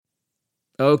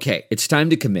Okay, it's time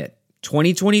to commit.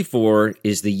 2024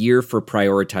 is the year for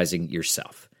prioritizing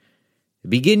yourself.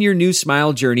 Begin your new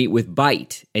smile journey with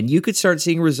Byte, and you could start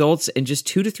seeing results in just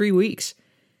 2 to 3 weeks.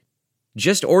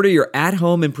 Just order your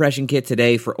at-home impression kit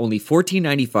today for only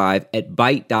 $14.95 at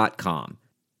Byte.com.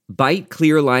 Byte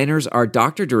clear liners are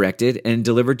doctor-directed and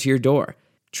delivered to your door.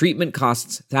 Treatment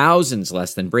costs thousands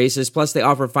less than braces, plus they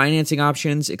offer financing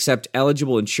options, accept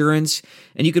eligible insurance,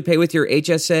 and you could pay with your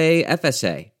HSA,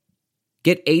 FSA.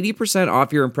 Get 80%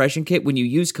 off your impression kit when you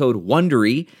use code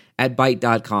WONDERY at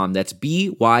Byte.com. That's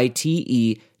BYTE.com.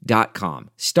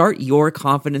 Start your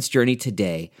confidence journey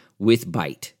today with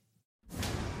Byte.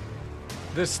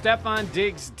 The Stefon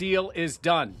Diggs deal is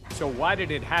done. So why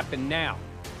did it happen now?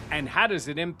 And how does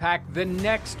it impact the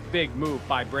next big move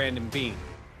by Brandon Beane?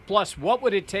 Plus, what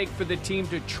would it take for the team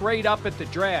to trade up at the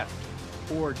draft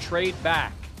or trade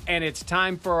back? And it's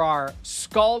time for our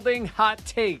scalding hot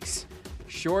takes.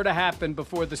 Sure to happen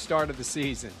before the start of the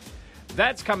season.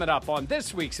 That's coming up on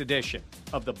this week's edition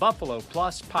of the Buffalo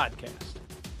Plus podcast.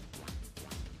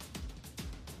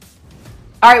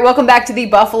 All right, welcome back to the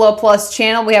Buffalo Plus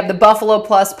channel. We have the Buffalo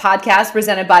Plus podcast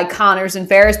presented by Connors and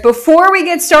Ferris. Before we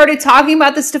get started talking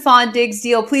about the Stefon Diggs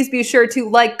deal, please be sure to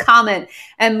like, comment,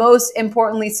 and most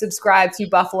importantly, subscribe to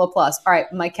Buffalo Plus. All right,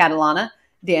 Mike Catalana,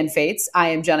 Dan Fates, I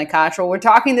am Jenna Cottrell. We're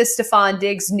talking the Stefon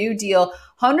Diggs new deal,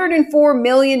 $104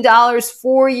 million,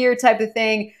 4-year type of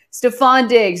thing. Stefon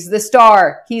Diggs, the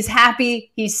star, he's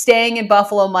happy. He's staying in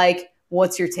Buffalo, Mike.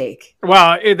 What's your take?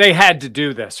 Well, they had to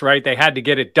do this, right? They had to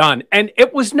get it done. And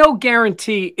it was no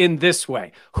guarantee in this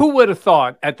way. Who would have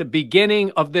thought at the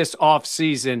beginning of this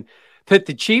offseason that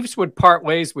the Chiefs would part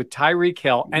ways with Tyreek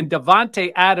Hill and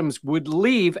Davante Adams would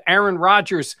leave Aaron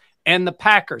Rodgers and the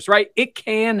Packers, right? It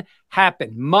can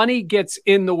happen. Money gets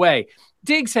in the way.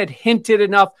 Diggs had hinted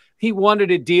enough. He wanted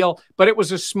a deal, but it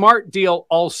was a smart deal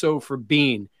also for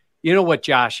Beane. You know what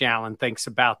Josh Allen thinks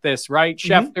about this, right?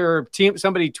 Schefter,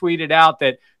 somebody tweeted out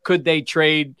that could they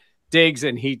trade Diggs,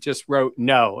 and he just wrote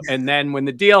no. And then when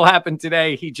the deal happened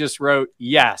today, he just wrote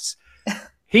yes.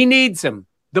 He needs him.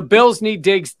 The Bills need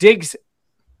Diggs. Diggs,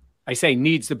 I say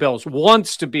needs the Bills,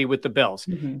 wants to be with the Bills.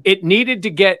 It needed to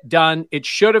get done. It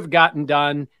should have gotten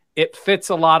done. It fits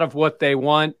a lot of what they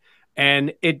want,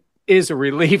 and it is a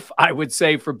relief, I would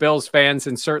say, for Bills fans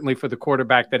and certainly for the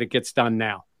quarterback that it gets done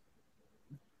now.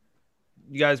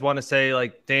 You guys want to say,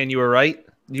 like, Dan, you were right?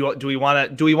 Do we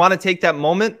want to take that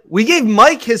moment? We gave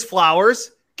Mike his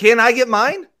flowers. Can I get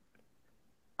mine?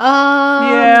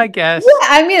 Yeah, I guess. Yeah,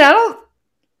 I mean, I don't.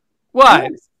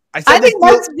 What? I think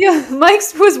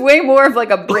Mike's was way more of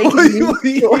like a breaking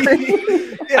news story.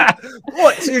 Yeah.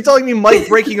 What? So you're telling me Mike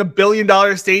breaking $1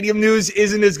 billion stadium news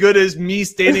isn't as good as me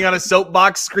standing on a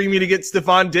soapbox screaming to get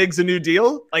Stefon Diggs a new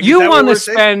deal? Like, you want to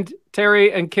spend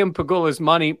Terry and Kim Pagula's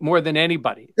money more than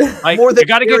anybody. Like, you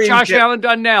got to get Josh Allen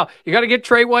done now. You got to get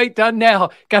Trey White done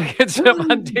now. Got to get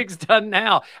Stefon Diggs done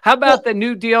now. How about the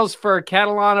new deals for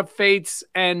Catalana, Fates,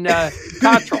 and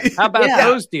Cottrell? How about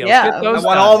those deals? Yeah. Get those I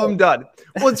want all of them done.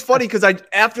 Well, it's funny because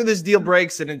after this deal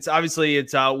breaks, and it's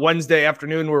Wednesday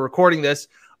afternoon, we're recording this.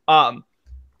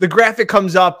 The graphic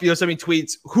comes up, somebody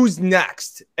tweets, who's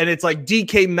next? And it's like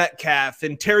DK Metcalf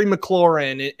and Terry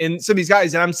McLaurin and some of these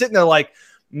guys. And I'm sitting there like,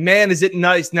 man, is it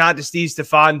nice not to see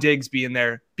Stefon Diggs being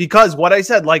there? Because what I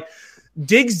said, like,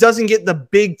 Diggs doesn't get the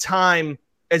big time,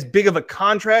 as big of a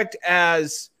contract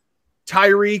as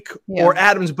Tyreek or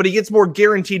Adams, but he gets more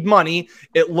guaranteed money.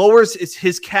 It lowers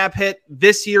his cap hit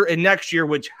this year and next year,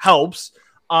 which helps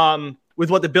with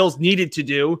what the Bills needed to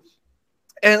do.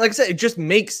 And like I said, it just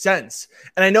makes sense.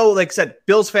 And I know, like I said,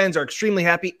 Bills fans are extremely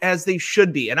happy, as they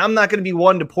should be. And I'm not going to be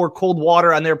one to pour cold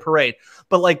water on their parade.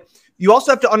 But, like, you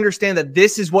also have to understand that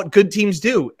this is what good teams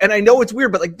do. And I know it's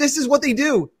weird, but, like, this is what they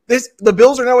do. The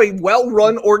Bills are now a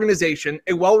well-run organization,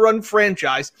 a well-run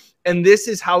franchise, and this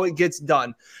is how it gets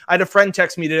done. I had a friend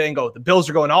text me today and go, the Bills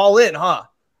are going all in, huh?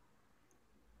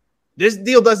 This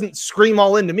deal doesn't scream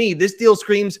all in to me. This deal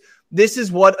screams, this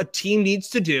is what a team needs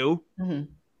to do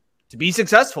to be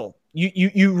successful.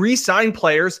 You re-sign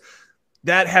players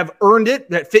that have earned it,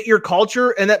 that fit your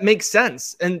culture, and that makes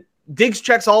sense. And Diggs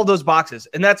checks all of those boxes.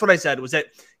 And that's what I said, was that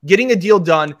getting a deal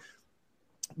done.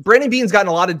 Brandon Beane's gotten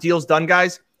a lot of deals done,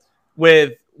 guys,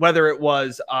 with whether it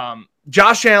was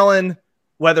Josh Allen,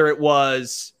 whether it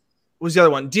was, what was the other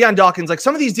one? Deion Dawkins, like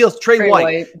some of these deals, Trey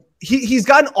White. He's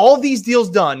gotten all of these deals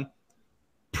done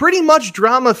pretty much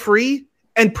drama-free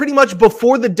and pretty much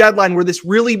before the deadline, where this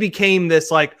really became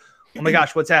this like, oh my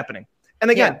gosh, what's happening? And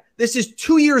again, this is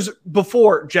 2 years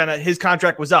before, Jenna, his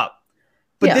contract was up.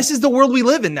 But this is the world we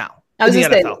live in now in the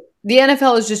NFL. The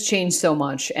NFL has just changed so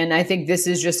much. And I think this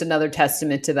is just another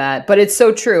testament to that. But it's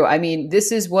so true. I mean,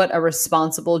 this is what a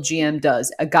responsible GM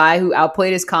does. A guy who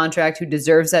outplayed his contract, who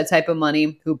deserves that type of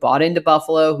money, who bought into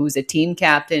Buffalo, who's a team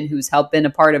captain, who's helped been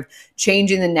a part of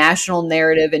changing the national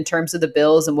narrative in terms of the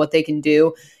Bills and what they can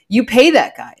do. You pay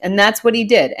that guy. And that's what he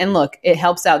did. And look, it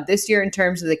helps out this year in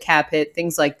terms of the cap hit,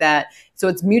 things like that. So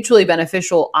it's mutually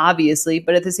beneficial, obviously.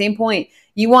 But at the same point,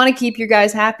 you want to keep your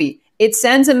guys happy. It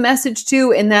sends a message,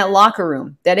 too, in that locker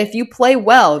room that if you play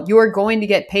well, you are going to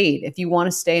get paid if you want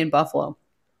to stay in Buffalo.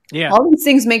 Yeah. All these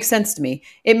things make sense to me.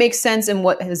 It makes sense in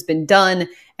what has been done.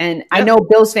 And I know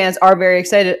Bills fans are very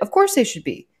excited. Of course they should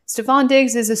be. Stephon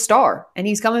Diggs is a star, and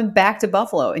he's coming back to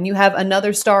Buffalo, and you have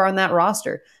another star on that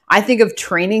roster. I think of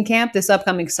training camp this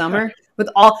upcoming summer with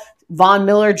all Von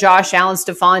Miller, Josh Allen,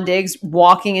 Stephon Diggs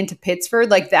walking into Pittsburgh.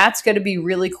 Like, that's going to be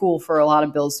really cool for a lot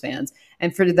of Bills fans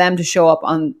and for them to show up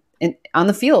on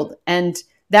the field. And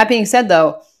that being said,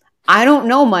 though, I don't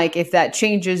know, Mike, if that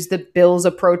changes the Bills'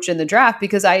 approach in the draft,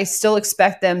 because I still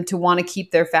expect them to want to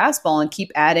keep their fastball and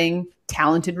keep adding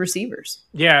talented receivers.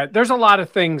 Yeah, there's a lot of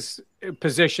things,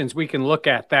 positions we can look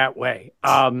at that way.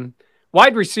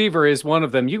 Wide receiver is one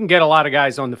of them. You can get a lot of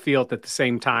guys on the field at the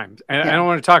same time. And I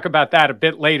want to talk about that a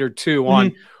bit later, too,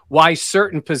 on why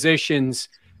certain positions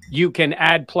 – you can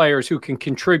add players who can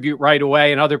contribute right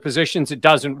away, and other positions it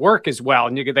doesn't work as well,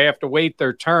 and they have to wait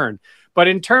their turn. But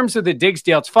in terms of the Diggs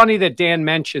deal, it's funny that Dan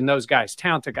mentioned those guys,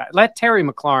 talented guys. Terry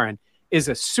McLaurin is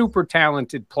a super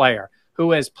talented player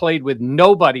who has played with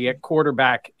nobody at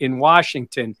quarterback in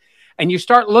Washington. And you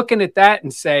start looking at that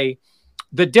and say,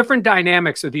 the different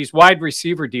dynamics of these wide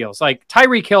receiver deals, like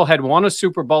Tyreek Hill had won a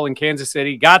Super Bowl in Kansas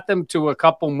City, got them to a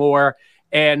couple more,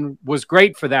 and was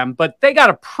great for them, but they got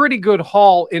a pretty good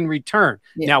haul in return.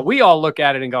 Yeah. Now, we all look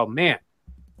at it and go, man,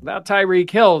 without Tyreek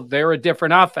Hill, they're a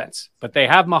different offense, but they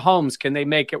have Mahomes. Can they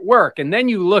make it work? And then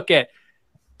you look at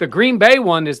the Green Bay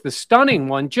one is the stunning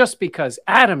one just because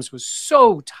Adams was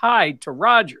so tied to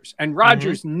Rodgers, and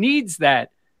Rodgers needs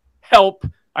that help.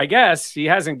 I guess he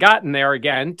hasn't gotten there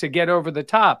again to get over the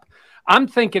top. I'm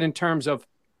thinking in terms of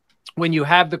when you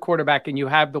have the quarterback and you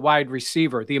have the wide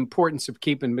receiver, the importance of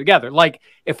keeping them together. Like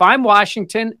if I'm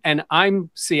Washington and I'm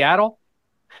Seattle,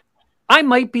 I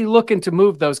might be looking to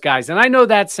move those guys. And I know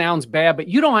that sounds bad, but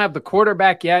you don't have the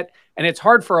quarterback yet. And it's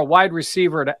hard for a wide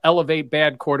receiver to elevate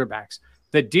bad quarterbacks.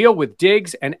 The deal with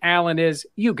Diggs and Allen is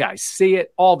you guys see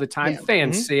it all the time. Yeah.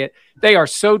 Fans see it. They are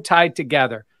so tied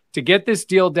together. To get this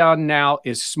deal done now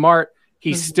is smart.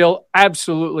 He's still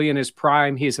absolutely in his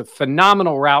prime. He's a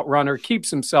phenomenal route runner, keeps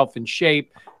himself in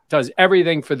shape, does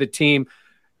everything for the team.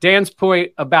 Dan's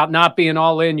point about not being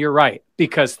all in, you're right,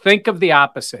 because think of the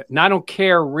opposite. And I don't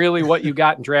care really what you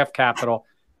got in draft capital.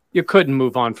 You couldn't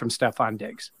move on from Stephon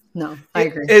Diggs. No, I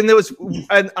agree. And there was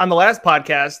on the last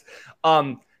podcast,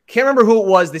 can't remember who it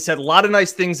was. They said a lot of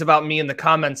nice things about me in the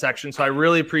comment section. So I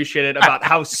really appreciate it about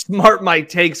how smart my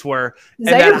takes were. Is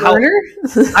that your burner?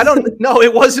 I don't know.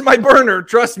 It wasn't my burner.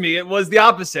 Trust me. It was the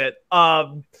opposite.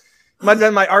 Might have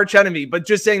been my arch enemy, but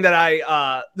just saying that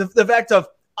the fact of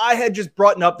I had just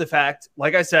brought up the fact,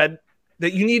 like I said,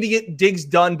 that you need to get Diggs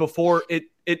done before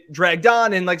it dragged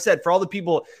on. And like I said, for all the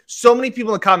people, so many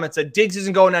people in the comments said Diggs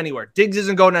isn't going anywhere. Diggs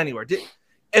isn't going anywhere.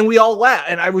 And we all laughed.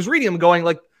 And I was reading them going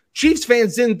like, Chiefs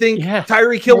fans didn't think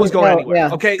Tyreek Hill was going anywhere.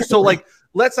 Yeah. Okay, so like,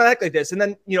 let's not act like this. And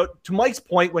then, to Mike's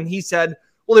point when he said,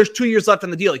 well, there's 2 years left on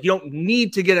the deal. Like, you don't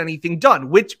need to get anything done,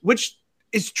 which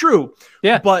is true.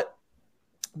 Yeah. But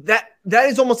that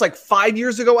is almost like 5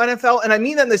 years ago NFL. And I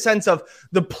mean that in the sense of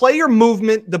the player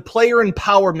movement, the player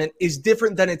empowerment is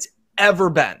different than it's ever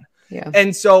been. Yeah.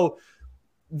 And so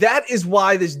that is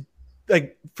why this,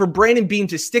 like, for Brandon Beane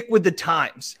to stick with the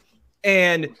times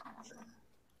and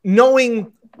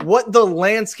knowing what the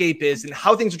landscape is and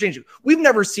how things are changing. We've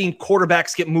never seen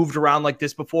quarterbacks get moved around like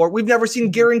this before. We've never seen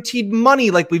guaranteed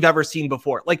money like we've ever seen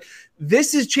before. Like,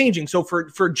 this is changing. So for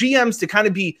GMs to kind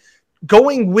of be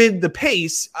going with the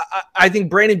pace, I think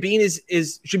Brandon Beane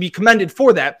should be commended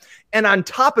for that. And on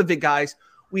top of it, guys,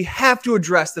 we have to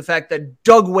address the fact that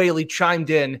Doug Whaley chimed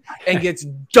in and gets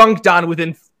dunked on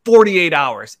within 48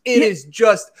 hours. It is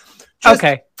just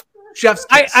okay. Chef's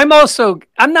kiss. I'm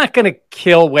not going to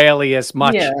kill Whaley as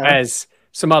much as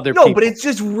some other people. No, but it's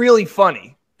just really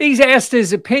funny. He's asked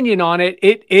his opinion on it.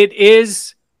 It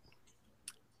is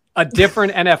a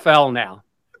different NFL now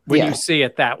when you see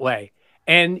it that way.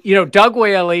 And, Doug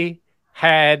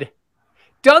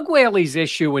Whaley's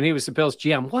issue when he was the Bills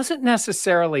GM wasn't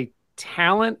necessarily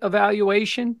talent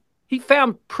evaluation. He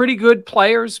found pretty good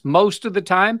players most of the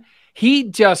time. He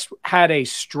just had a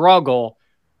struggle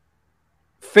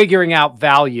figuring out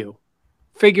value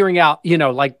figuring out,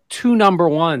 like 2 number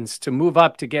ones to move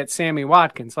up to get Sammy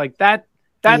Watkins. Like that's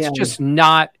just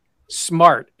not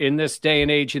smart in this day and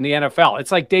age in the NFL.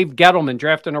 It's like Dave Gettleman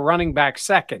drafting a running back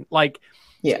second. Like,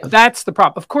 that's the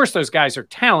problem. Of course, those guys are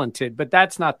talented, but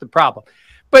that's not the problem.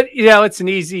 But, it's an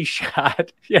easy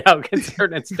shot,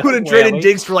 considering it's would have traded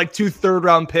Diggs for like 2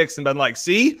 third-round picks and been like,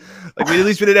 see? Like, at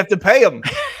least we didn't have to pay him.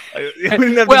 Like, we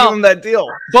didn't have to give him that deal.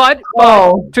 But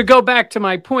to go back to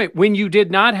my point, when you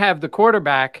did not have the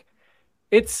quarterback,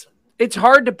 it's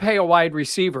hard to pay a wide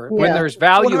receiver when there's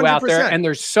value 100%. Out there and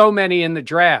there's so many in the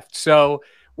draft. So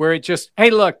where it just, hey,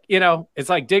 look, it's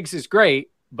like Diggs is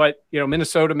great, but,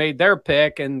 Minnesota made their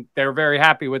pick and they're very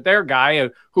happy with their guy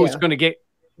who's going to get,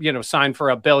 signed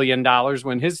for $1 billion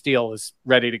when his deal is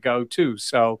ready to go too.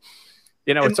 So,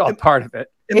 it's all part of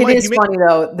it. It is funny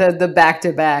though, the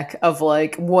back-to-back of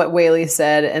like what Whaley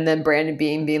said and then Brandon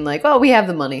Beane being like, oh, we have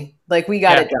the money. Like we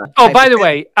got it done. Oh, by the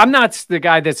way, I'm not the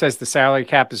guy that says the salary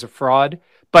cap is a fraud,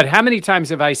 but how many times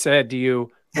have I said to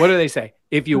you, what do they say?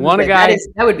 If you want a guy,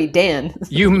 that would be Dan.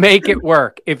 You make it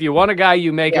work. If you want a guy,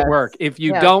 you make it work. If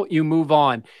you don't, you move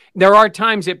on. There are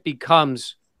times it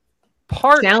becomes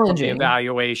part of the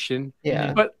evaluation.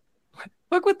 Yeah. But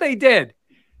look what they did.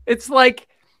 It's like,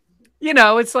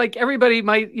 it's like everybody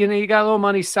might, you got a little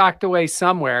money socked away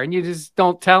somewhere and you just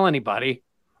don't tell anybody,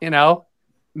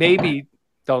 maybe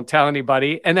don't tell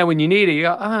anybody. And then when you need it, you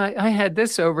go, I had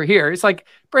this over here. It's like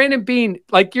Brandon Beane,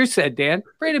 like you said, Dan,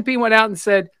 Brandon Beane went out and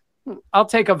said, I'll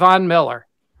take a Von Miller.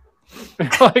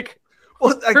 Like,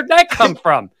 where'd that come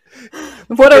from?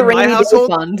 What a rainy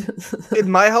fund.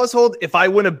 In my household, if I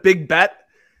win a big bet,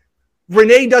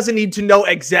 Renee doesn't need to know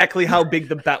exactly how big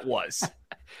the bet was.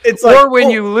 It's like, or when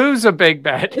you lose a big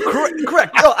bet.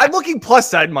 Correct. No, I'm looking plus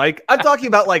side, Mike. I'm talking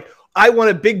about like, I won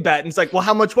a big bet. And it's like, well,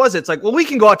 how much was it? It's like, well, we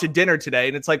can go out to dinner today.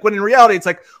 And it's like, when in reality, it's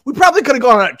like, we probably could have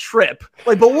gone on a trip.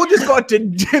 Like, but we'll just go out to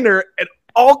dinner and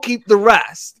I'll keep the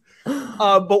rest.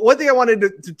 But one thing I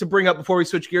wanted to bring up before we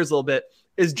switch gears a little bit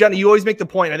is, Jenna, you always make the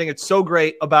point. I think it's so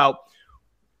great about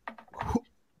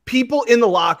people in the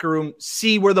locker room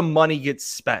see where the money gets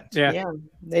spent. Yeah,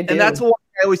 they do. And that's what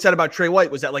I always said about Trey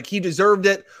White was that like he deserved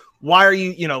it. Why are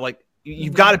you, like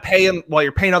you've got to pay him while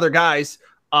you're paying other guys.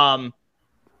 I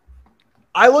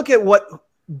look at what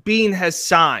Beane has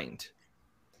signed,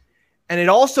 and it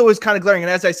also is kind of glaring.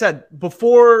 And as I said,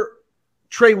 before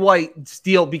Trey White's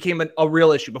deal became a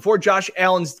real issue, before Josh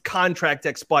Allen's contract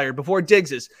expired, before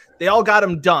Diggs's, they all got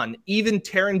him done. Even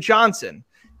Taron Johnson,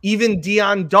 even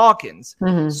Deion Dawkins.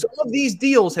 Some of these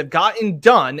deals have gotten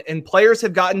done and players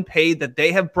have gotten paid that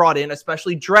they have brought in,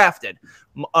 especially drafted,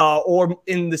 or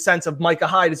in the sense of Micah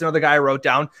Hyde is another guy I wrote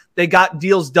down. They got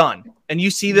deals done. And you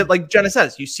see that, like Jenna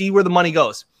says, you see where the money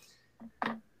goes.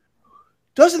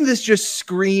 Doesn't this just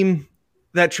scream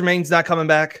that Tremaine's not coming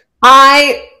back?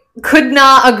 I could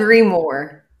not agree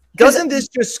more. Doesn't this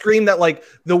just scream that like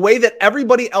the way that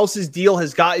everybody else's deal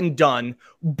has gotten done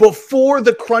before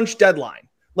the crunch deadline,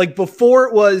 like before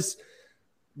it was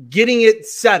getting it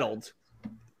settled,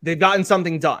 they've gotten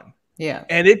something done. Yeah.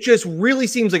 And it just really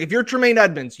seems like if you're Tremaine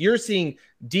Edmonds, you're seeing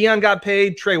Deion got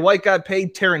paid, Trey White got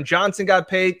paid, Taron Johnson got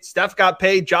paid, Steph got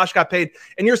paid, Josh got paid.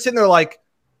 And you're sitting there like,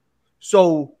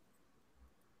 so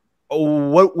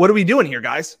what are we doing here,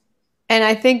 guys? And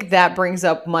I think that brings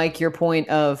up, Mike, your point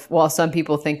of, well, some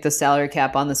people think the salary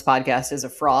cap on this podcast is a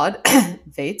fraud.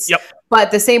 Vates. Yep. But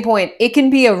at the same point, it can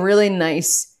be a really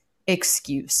nice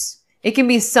excuse. It can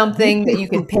be something that you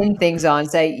can pin things on,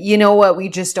 say, you know what, we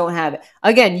just don't have it.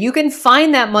 Again, you can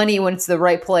find that money when it's the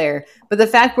right player. But the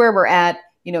fact where we're at,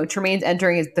 Tremaine's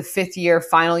entering the 5th year,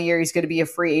 final year. He's going to be a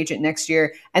free agent next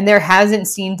year. And there hasn't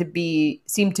seemed to be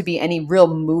any real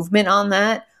movement on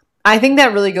that. I think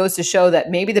that really goes to show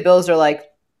that maybe the Bills are like,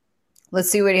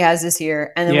 let's see what he has this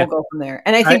year, and then we'll go from there.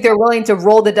 And I think they're willing to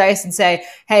roll the dice and say,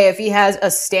 hey, if he has a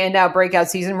standout breakout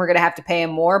season, we're going to have to pay him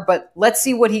more, but let's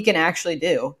see what he can actually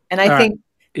do. And I think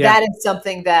that is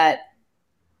something that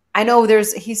I know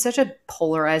he's such a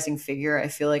polarizing figure, I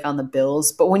feel like, on the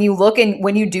Bills. But when you look and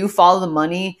when you do follow the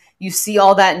money, you see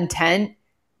all that intent,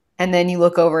 and then you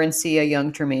look over and see a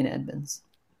young Tremaine Edmonds.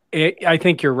 I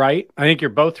think you're right. I think you're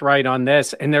both right on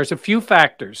this. And there's a few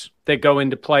factors that go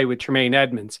into play with Tremaine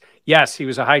Edmonds. Yes, he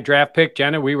was a high draft pick.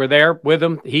 Jenna, we were there with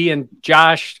him. He and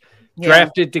Josh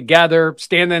drafted together,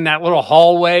 standing in that little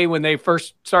hallway when they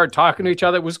first started talking to each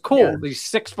other. It was cool. Yeah. These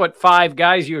 6'5"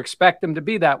 guys, you expect them to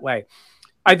be that way.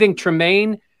 I think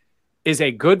Tremaine is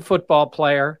a good football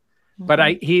player, but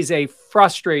he's a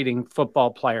frustrating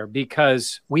football player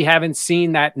because we haven't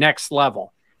seen that next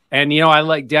level. And, I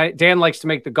like Dan likes to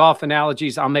make the golf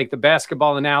analogies. I'll make the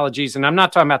basketball analogies. And I'm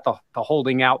not talking about the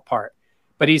holding out part,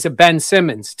 but he's a Ben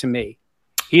Simmons to me.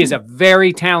 He is a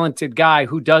very talented guy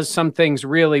who does some things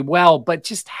really well, but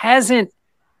just hasn't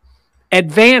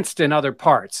advanced in other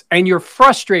parts. And you're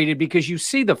frustrated because you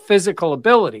see the physical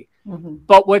ability. Mm-hmm.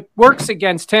 But what works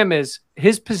against him is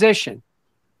his position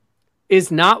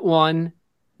is not one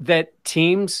that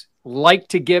teams like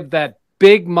to give that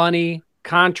big money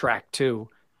contract to,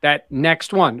 that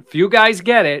next one. Few guys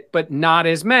get it, but not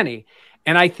as many.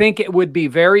 And I think it would be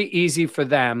very easy for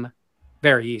them,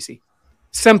 very easy,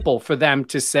 simple for them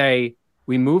to say,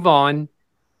 we move on.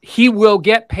 He will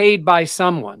get paid by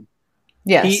someone.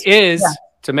 Yes. He is,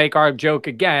 to make our joke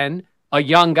again, a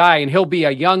young guy, and he'll be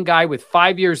a young guy with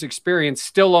 5 years experience,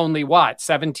 still only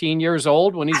 17 years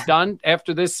old when he's done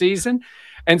after this season.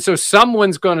 And so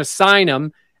someone's going to sign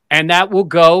him, and that will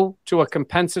go to a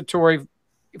compensatory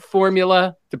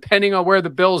formula, depending on where the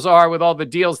Bills are with all the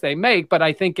deals they make. But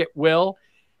I think it will,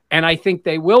 and I think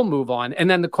they will move on. And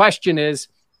then the question is,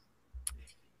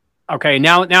 okay,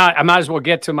 now I might as well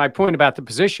get to my point about the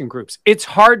position groups. It's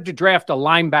hard to draft a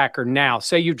linebacker now.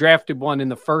 Say you drafted one in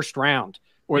the first round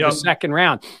or the second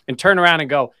round and turn around and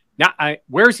go, now,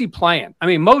 where's he playing? I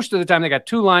mean, most of the time they got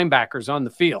two linebackers on the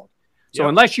field. So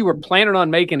unless you were planning on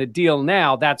making a deal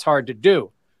now, that's hard to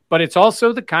do. But it's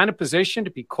also the kind of position,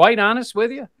 to be quite honest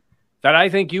with you, that I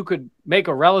think you could make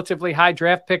a relatively high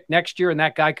draft pick next year and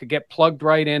that guy could get plugged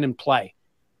right in and play.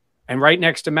 And right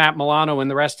next to Matt Milano and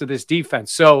the rest of this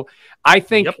defense. So I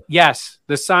think, yes,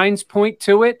 the signs point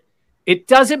to it. It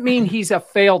doesn't mean he's a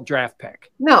failed draft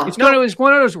pick. No. It's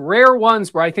one of those rare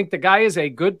ones where I think the guy is a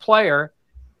good player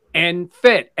and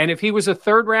fit. And if he was a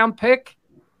third-round pick,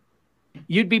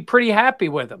 you'd be pretty happy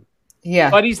with him.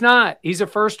 Yeah. But he's not. He's a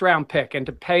first-round pick. And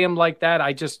to pay him like that,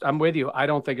 I'm with you. I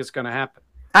don't think it's going to happen.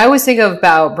 I always think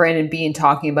about Brandon Beane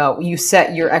talking about you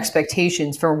set your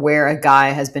expectations for where a guy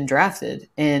has been drafted.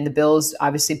 And the Bills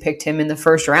obviously picked him in the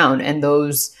first round. And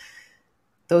those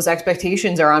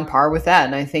expectations are on par with that.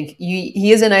 And I think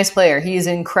he is a nice player. He is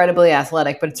incredibly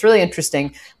athletic, but it's really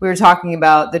interesting. We were talking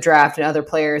about the draft and other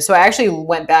players. So I actually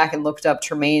went back and looked up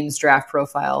Tremaine's draft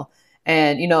profile.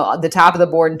 And, the top of the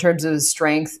board in terms of his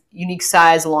strength, unique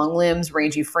size, long limbs,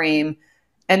 rangy frame.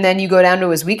 And then you go down to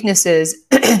his weaknesses.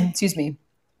 Excuse me.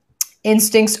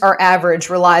 Instincts are average,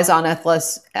 relies on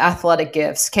athletic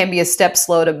gifts, can be a step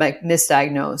slow to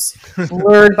misdiagnose,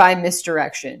 lured by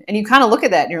misdirection. And you kind of look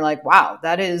at that and you're like, wow,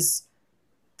 that is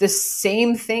the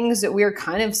same things that we're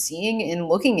kind of seeing and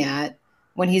looking at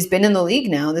when he's been in the league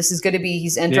now. This is going to be,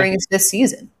 he's entering his fifth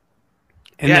season.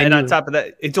 And on top of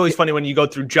that, it's always funny when you go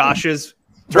through Josh's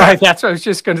draft. Right, that's what I was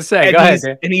just going to say. Go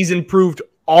ahead. And he's improved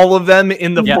all of them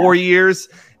in the 4 years.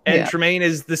 And Tremaine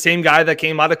is the same guy that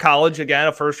came out of college, again,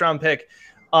 a first-round pick.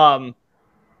 I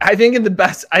think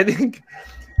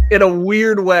in a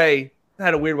weird way,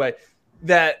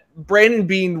 that Brandon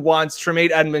Beane wants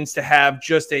Tremaine Edmunds to have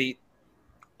just a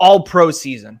all-pro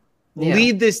season. Yeah.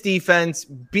 Lead this defense,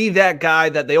 be that guy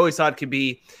that they always thought could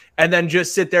be, and then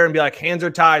just sit there and be like, hands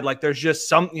are tied. Like there's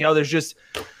just it's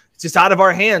just out of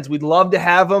our hands. We'd love to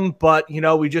have him, but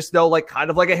we just know, like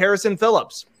kind of like a Harrison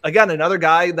Phillips. Again, another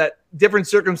guy that different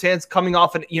circumstance coming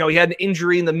off he had an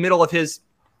injury in the middle of his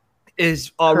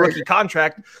rookie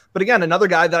contract. But again, another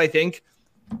guy that I think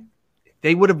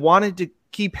they would have wanted to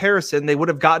keep Harrison. They would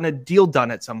have gotten a deal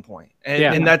done at some point.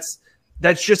 And that's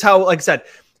just how, like I said,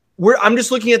 I'm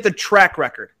just looking at the track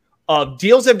record of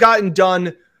deals have gotten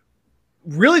done.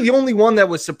 Really, the only one that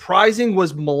was surprising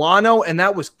was Milano, and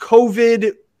that was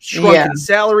COVID, shrunken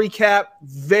salary cap,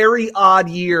 very odd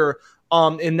year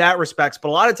in that respects. But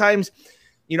a lot of times,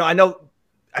 I know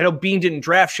Beane didn't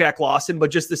draft Shaq Lawson,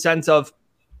 but just the sense of,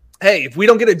 hey, if we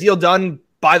don't get a deal done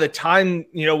by the time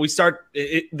we start,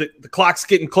 the clock's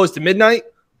getting close to midnight,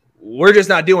 we're just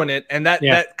not doing it, and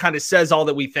that kind of says all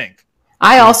that we think.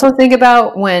 I also think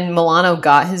about when Milano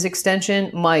got his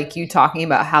extension, Mike, you talking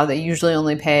about how they usually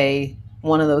only pay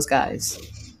one of those guys.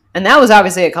 And that was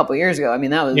obviously a couple years ago. I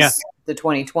mean, that was the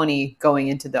 2020 going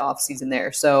into the offseason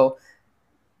there. So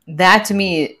that to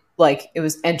me, like it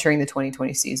was entering the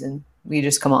 2020 season. We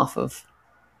just come off of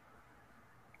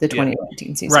the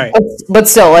 2019 season. Right. But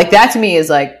still, like that to me is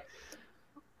like,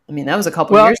 I mean, that was a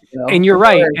couple years ago. And you're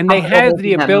right. And they had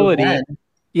the ability,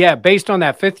 based on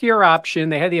that fifth-year option,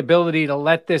 they had the ability to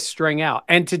let this string out.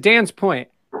 And to Dan's point,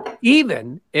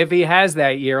 even if he has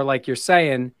that year, like you're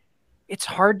saying, it's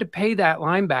hard to pay that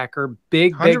linebacker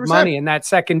big 100%. Money in that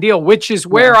second deal, which is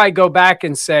where I go back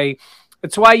and say,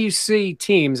 it's why you see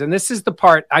teams, and this is the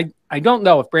part, I don't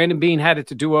know if Brandon Beane had it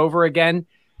to do over again,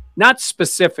 not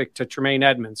specific to Tremaine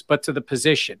Edmunds, but to the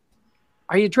position.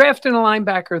 Are you drafting a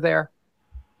linebacker there?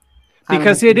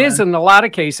 Because it is in a lot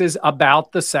of cases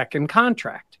about the second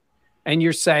contract. And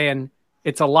you're saying,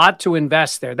 It's a lot to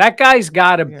invest there. That guy's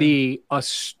got to be a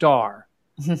star.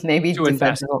 Maybe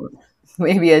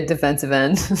maybe a defensive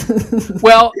end.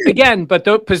 Well, again, but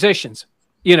those positions,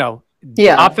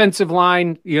 offensive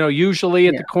line, usually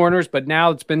at the corners, but now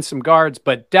it's been some guards,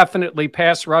 but definitely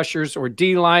pass rushers or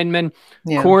D linemen,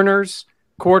 corners,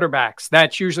 quarterbacks.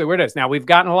 That's usually where it is. Now, we've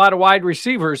gotten a lot of wide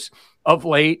receivers of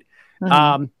late,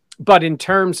 but in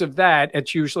terms of that,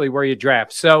 it's usually where you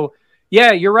draft. So,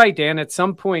 yeah, you're right, Dan. At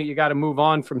some point, you got to move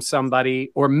on from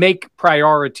somebody or make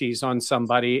priorities on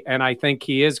somebody, and I think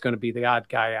he is going to be the odd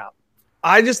guy out.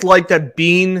 I just like that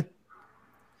Bean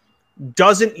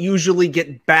doesn't usually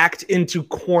get backed into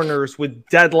corners with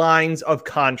deadlines of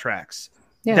contracts.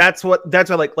 Yeah. That's what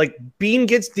I like. Like, Bean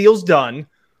gets deals done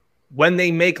when they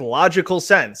make logical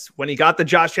sense. When he got the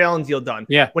Josh Allen deal done.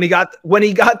 Yeah. When he got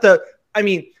the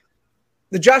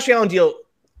Josh Allen deal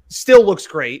still looks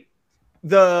great.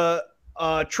 The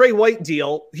Trey White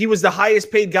deal, he was the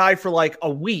highest paid guy for like a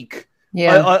week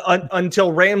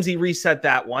until Ramsey reset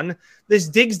that one. This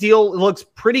Diggs deal looks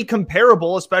pretty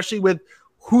comparable, especially with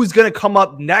who's going to come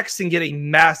up next and get a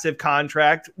massive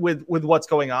contract with what's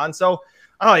going on. So,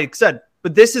 I don't know, like I said,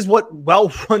 but this is what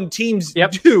well-run teams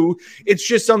do. It's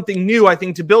just something new, I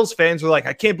think, to Bills fans. We're like,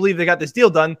 I can't believe they got this deal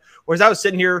done. Whereas I was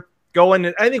sitting here going,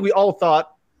 and I think we all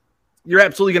thought, you're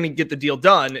absolutely going to get the deal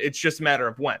done. It's just a matter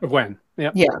of when.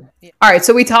 Yep. Yeah. All right.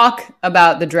 So we talk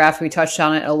about the draft. We touched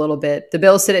on it a little bit. The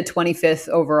Bills sit at 25th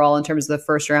overall in terms of the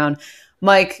first round.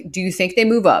 Mike, do you think they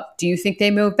move up? Do you think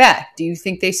they move back? Do you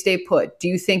think they stay put? Do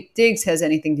you think Diggs has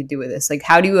anything to do with this? Like,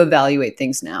 how do you evaluate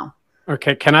things now?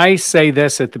 Okay. Can I say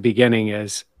this at the beginning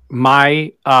is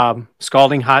my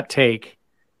scalding hot take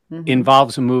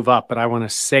involves a move up, but I want to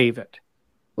save it.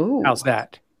 Ooh. How's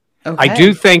that? Okay. I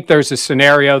do think there's a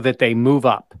scenario that they move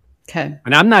up. Okay.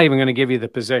 And I'm not even going to give you the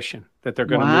position that they're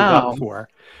going to move up for.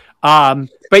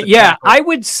 But yeah, I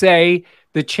would say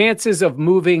the chances of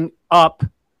moving up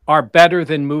are better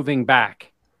than moving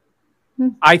back.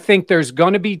 I think there's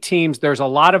going to be teams. There's a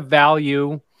lot of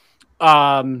value.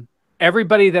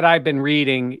 Everybody that I've been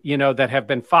reading, that have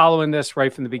been following this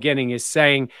right from the beginning is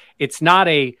saying it's not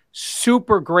a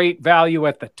super great value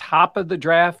at the top of the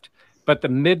draft, but the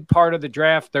mid part of the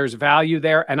draft, there's value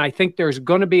there. And I think there's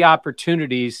going to be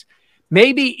opportunities,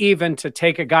 maybe even to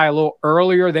take a guy a little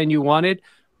earlier than you wanted.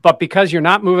 But because you're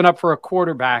not moving up for a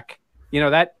quarterback,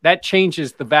 that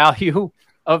changes the value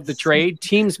of the trade.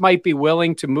 Teams might be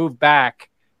willing to move back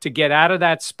to get out of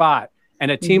that spot.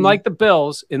 And a team like the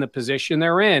Bills, in the position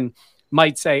they're in,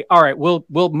 might say, all right, we'll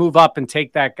move up and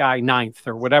take that guy 9th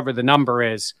or whatever the number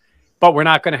is. But we're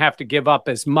not going to have to give up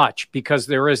as much because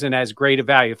there isn't as great a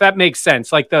value. If that makes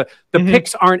sense, like the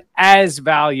picks aren't as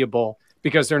valuable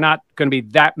because they're not going to be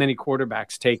that many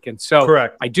quarterbacks taken. So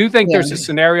correct. I do think there's a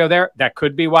scenario there that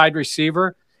could be wide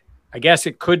receiver. I guess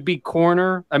it could be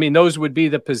corner. I mean, those would be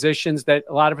the positions that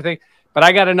a lot of think. But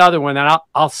I got another one, and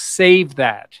I'll save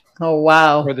that. Oh,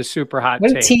 wow. For the super hot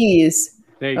take. What a tease.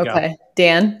 There you go. Okay.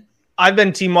 Dan? I've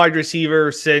been team wide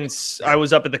receiver since I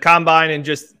was up at the combine and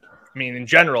just – in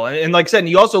general. And like I said,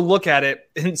 you also look at it,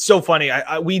 and it's so funny.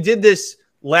 We did this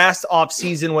last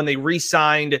offseason when they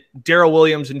re-signed Darrell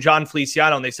Williams and John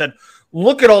Feliciano, and they said,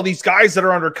 look at all these guys that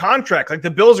are under contract. Like, the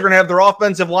Bills are going to have their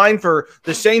offensive line for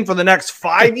the same for the next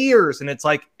 5 years. And it's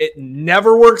like, it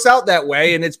never works out that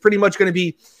way. And it's pretty much going to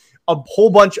be a whole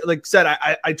bunch. Like I said,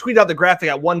 I tweeted out the graphic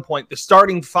at one point, the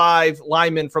starting 5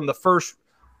 linemen from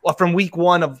from week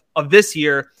 1 of this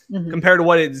year compared to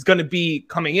what it's going to be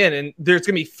coming in. And there's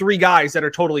going to be 3 guys that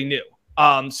are totally new.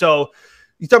 So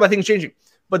you talk about things changing,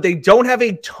 but they don't have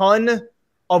a ton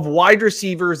of wide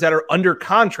receivers that are under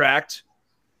contract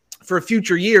for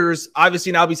future years.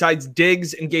 Obviously now, besides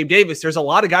Diggs and Gabe Davis, there's a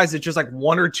lot of guys that just like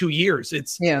 1 or 2 years.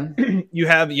 It's you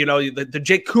have, the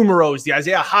Jake Kumerows, the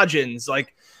Isaiah Hodgins,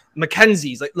 like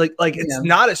McKenzie's, like it's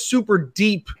not a super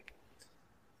deep,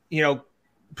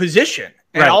 position.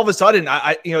 And all of a sudden,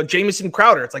 Jamison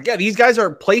Crowder, it's like, yeah, these guys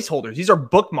are placeholders. These are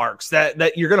bookmarks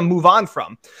that you're going to move on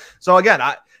from. So again,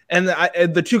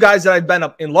 the 2 guys that I've been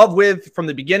in love with from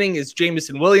the beginning is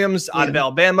Jamison Williams out of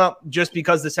Alabama, just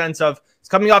because the sense of he's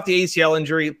coming off the ACL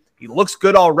injury. He looks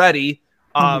good already.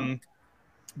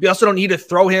 We also don't need to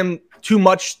throw him too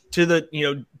much to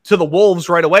the wolves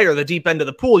right away or the deep end of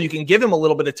the pool. You can give him a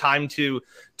little bit of time to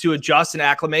adjust and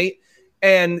acclimate.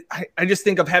 And I just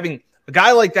think of having a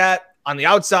guy like that on the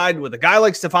outside with a guy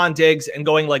like Stephon Diggs and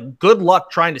going like, good luck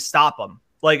trying to stop him.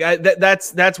 Like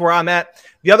that's where I'm at.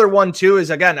 The other one too is,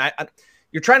 again,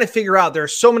 you're trying to figure out, there are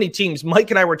so many teams.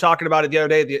 Mike and I were talking about it the other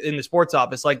day in the sports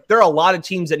office. Like, there are a lot of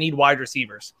teams that need wide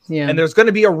receivers and there's going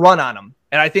to be a run on them.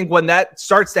 And I think when that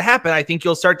starts to happen, I think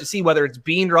you'll start to see, whether it's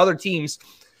Bean or other teams,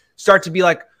 start to be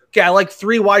like, okay, I like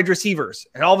 3 wide receivers,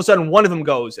 and all of a sudden one of them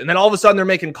goes, and then all of a sudden they're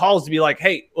making calls to be like,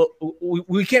 hey,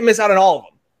 we can't miss out on all of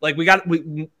them. Like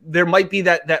there might be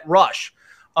that rush.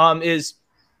 Is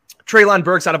Treylon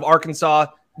Burks out of Arkansas,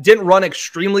 didn't run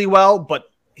extremely well, but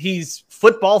he's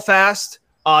football fast.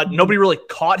 Nobody really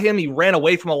caught him. He ran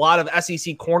away from a lot of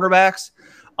SEC cornerbacks.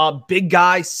 Big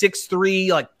guy, 6'3",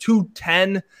 like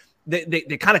 210. They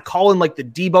kind of call him like the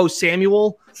Debo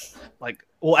Samuel. Like,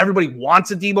 well, everybody wants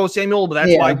a Debo Samuel, but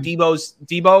that's why Debo's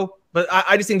Debo. But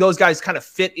I just think those guys kind of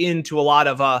fit into a lot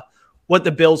of what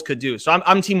the Bills could do. So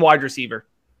I'm team wide receiver.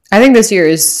 I think this year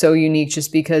is so unique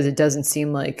just because it doesn't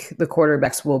seem like the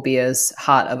quarterbacks will be as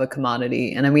hot of a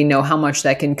commodity. And we know how much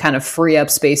that can kind of free up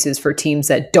spaces for teams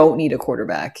that don't need a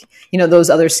quarterback. You know, those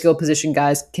other skill position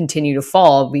guys continue to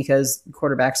fall because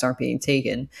quarterbacks aren't being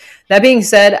taken. That being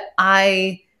said,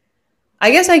 I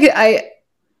guess I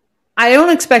don't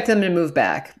expect them to move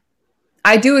back.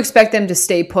 I do expect them to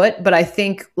stay put, but I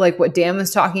think like what Dan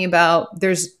was talking about,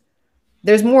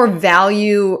 there's more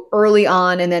value early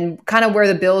on, and then kind of where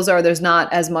the Bills are, there's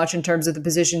not as much in terms of the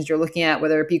positions you're looking at,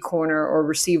 whether it be corner or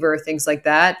receiver, things like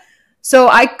that. So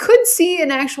I could see an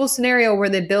actual scenario where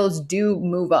the Bills do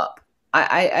move up.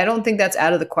 I don't think that's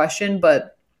out of the question,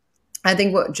 but I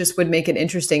think what just would make it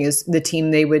interesting is the team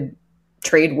they would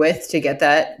trade with to get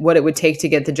that, what it would take to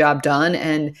get the job done.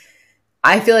 And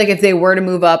I feel like if they were to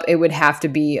move up, it would have to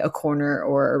be a corner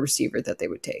or a receiver that they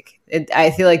would take.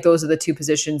 I feel like those are the two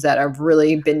positions that have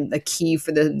really been the key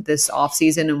for this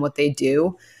offseason and what they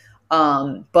do.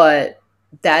 But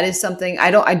that is something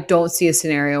I don't see a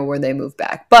scenario where they move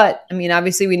back. But I mean,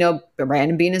 obviously we know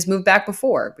Brandon Beane has moved back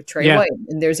before, but Trey White,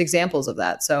 and there's examples of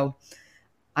that. So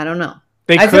I don't know.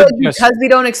 I feel like because we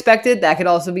don't expect it, that could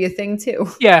also be a thing too.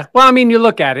 Yeah. Well, I mean, you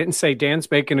look at it and say, Dan's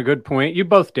making a good point. You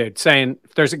both did, saying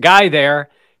if there's a guy there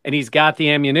and he's got the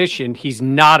ammunition, he's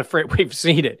not afraid. We've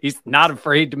seen it. He's not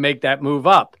afraid to make that move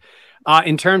up.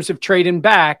 In terms of trading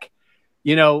back,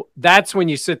 you know, that's when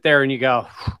you sit there and you go,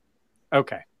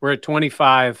 okay, we're at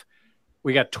 25.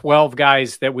 We got 12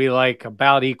 guys that we like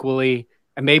about equally.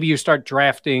 And maybe you start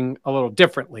drafting a little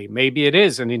differently. Maybe it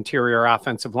is an interior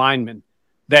offensive lineman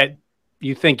that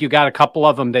you think you got a couple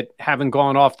of them that haven't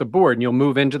gone off the board, and you'll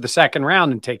move into the second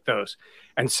round and take those.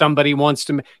 And somebody wants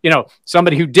to, you know,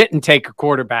 somebody who didn't take a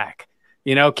quarterback,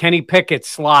 you know, Kenny Pickett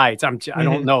slides. I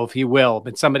don't know if he will,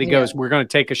 but somebody goes, we're going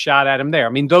to take a shot at him there. I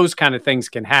mean, those kind of things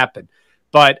can happen.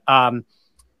 But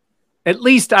at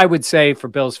least I would say for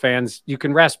Bills fans, you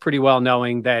can rest pretty well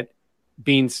knowing that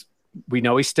Beans, we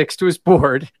know he sticks to his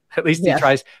board. At least he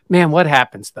tries. Man, what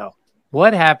happens though?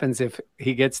 What happens if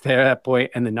he gets to that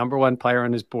point and the number one player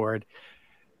on his board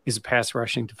is a pass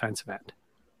rushing defensive end?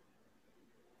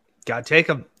 Got to take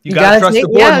him. You got to trust the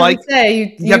board, Mike.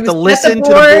 You have to listen to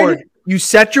the board. You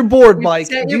set your board, Mike.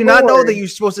 Do you not know that you're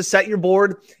supposed to set your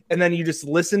board and then you just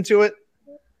listen to it?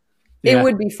 It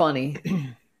would be funny.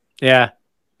 Yeah.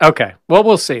 Okay. Well,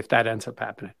 we'll see if that ends up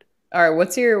happening. All right.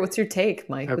 What's your take,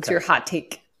 Mike? Okay. What's your hot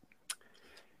take?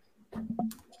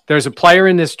 There's a player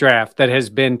in this draft that has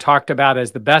been talked about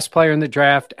as the best player in the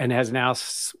draft and has now,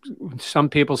 some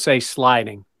people say,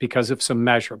 sliding because of some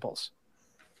measurables.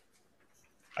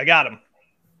 I got him.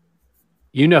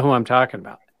 You know who I'm talking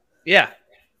about. Yeah.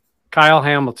 Kyle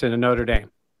Hamilton of Notre Dame.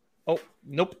 Oh,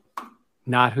 nope.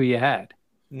 Not who you had.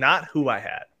 Not who I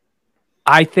had.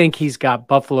 I think he's got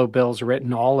Buffalo Bills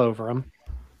written all over him.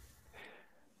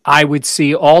 I would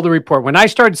see all the report. When I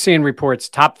started seeing reports,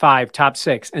 top 5, top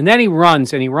 6, and then he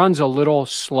runs a little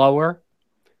slower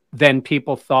than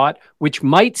people thought, which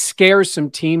might scare some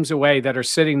teams away that are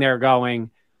sitting there going,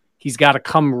 he's got to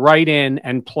come right in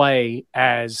and play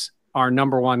as our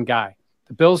number one guy.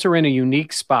 The Bills are in a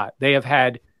unique spot. They have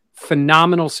had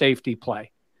phenomenal safety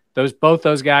play. Both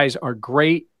those guys are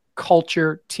great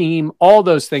culture, team, all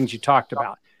those things you talked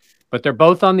about. But they're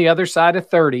both on the other side of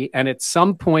 30, and at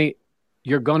some point,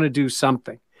 you're going to do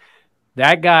something.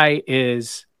 That guy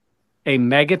is a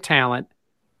mega talent,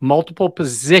 multiple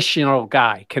positional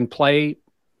guy, can play,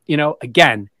 you know,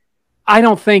 again, I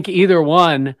don't think either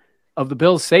one of the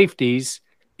Bills safeties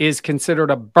is considered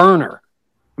a burner.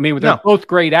 I mean, they're both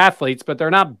great athletes, but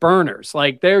they're not burners.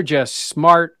 Like, they're just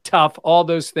smart, tough, all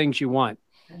those things you want.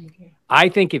 I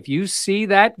think if you see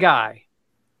that guy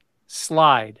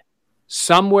slide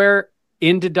somewhere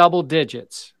into double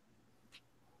digits,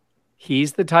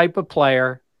 he's the type of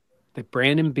player that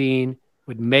Brandon Beane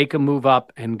would make a move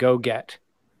up and go get.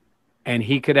 And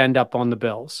he could end up on the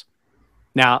Bills.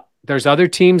 Now, there's other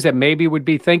teams that maybe would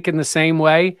be thinking the same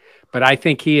way, but I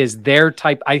think he is their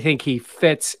type. I think he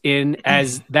fits in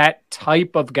as that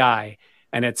type of guy.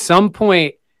 And at some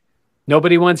point,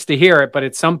 Nobody wants to hear it, but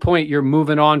at some point you're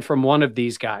moving on from one of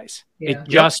these guys. It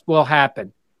just will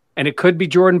happen. And it could be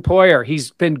Jordan Poyer.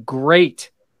 He's been great.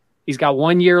 He's got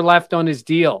 1 year left on his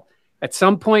deal. At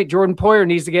some point, Jordan Poyer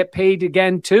needs to get paid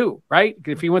again too, right?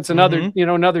 If he wants another,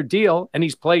 another deal, and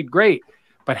he's played great.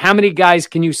 But how many guys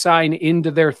can you sign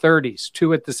into their 30s,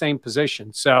 2 at the same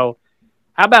position? So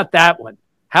how about that one?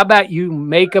 How about you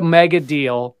make a mega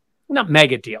deal, not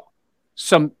mega deal,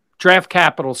 some draft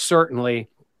capital certainly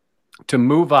to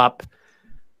move up,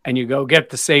 and you go get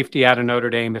the safety out of Notre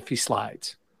Dame if he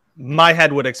slides. My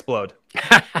head would explode.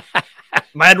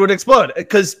 My head would explode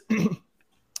because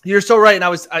you're so right. And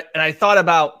I thought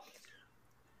about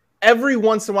every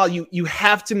once in a while, you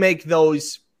have to make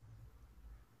those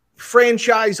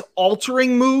franchise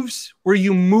altering moves where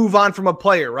you move on from a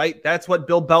player, right? That's what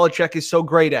Bill Belichick is so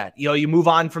great at. You move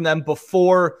on from them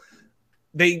before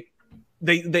they've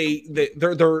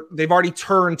already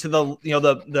turned to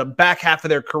the back half of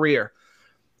their career.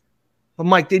 But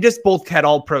Mike, they just both had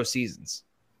all pro seasons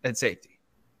at safety.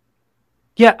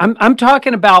 Yeah, I'm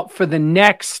talking about for the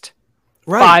next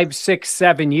 5, 6,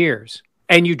 7 years,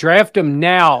 and you draft them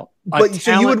now.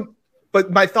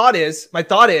 But my thought is,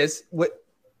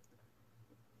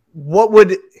 what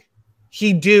would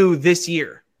he do this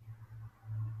year?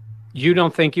 You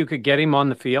don't think you could get him on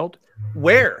the field?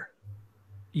 Where?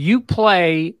 You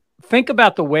play, think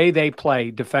about the way they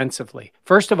play defensively.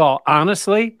 First of all,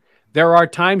 honestly, there are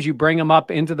times you bring him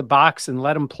up into the box and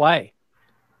let him play.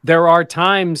 There are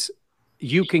times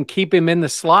you can keep him in the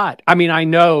slot. I mean, I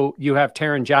know you have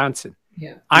Taron Johnson.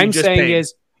 Yeah. I'm saying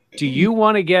do you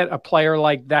want to get a player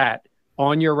like that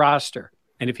on your roster?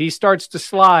 And if he starts to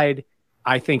slide,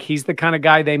 I think he's the kind of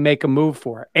guy they make a move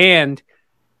for. And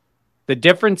the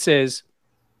difference is,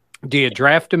 do you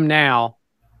draft him now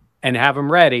and have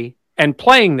him ready and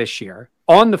playing this year,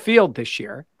 on the field this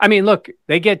year? I mean, look,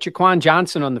 they get Jaquan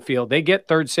Johnson on the field. They get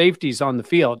third safeties on the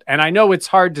field. And I know it's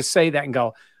hard to say that and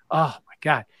go, oh, my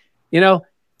God.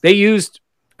 They used,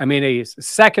 a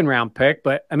second-round pick,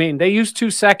 but, they used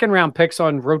 2 second-round picks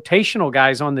on rotational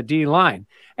guys on the D-line.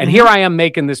 And here I am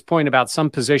making this point about some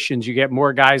positions you get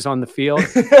more guys on the field.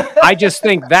 I just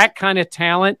think that kind of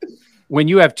talent, when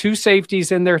you have 2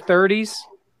 safeties in their 30s,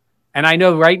 and I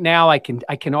know right now I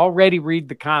can already read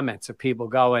the comments of people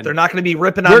going, they're not going to be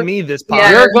ripping on me this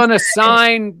podcast. You're going to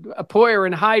sign a Poyer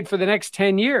and Hyde for the next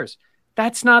 10 years.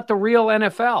 That's not the real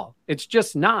NFL. It's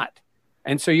just not.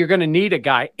 And so you're going to need a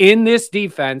guy in this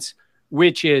defense,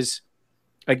 which is,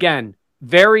 again,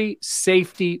 very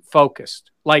safety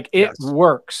focused. Like it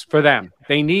works for them.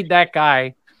 They need that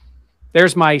guy.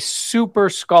 There's my super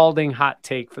scalding hot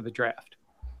take for the draft.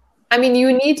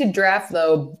 You need to draft,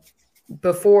 though,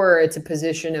 before it's a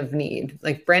position of need.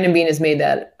 Like Brandon Beane has made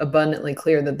that abundantly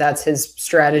clear that that's his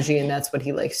strategy and that's what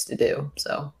he likes to do.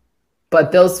 So,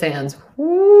 but Bills fans,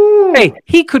 whoo. Hey,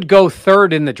 he could go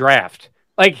third in the draft.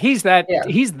 Like he's that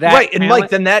right. And Mike,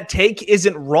 then that take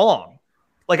isn't wrong.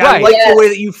 Like right. I like the way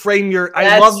that you frame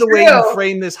I love the way you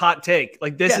frame this hot take.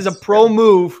 Like this is a pro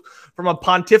move from a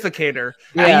pontificator.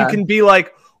 Yeah. And you can be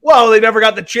like, well, they never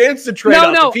got the chance to trade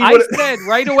up. No, I said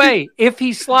right away, if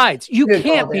he slides, you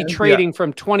can't be trading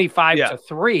from 25 to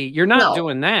 3. You're not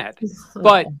doing that.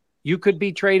 But you could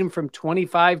be trading from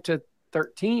 25 to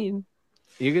 13.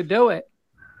 You could do it.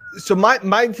 So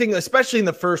my thing, especially in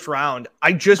the first round,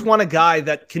 I just want a guy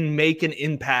that can make an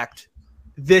impact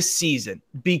this season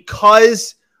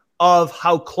because of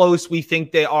how close we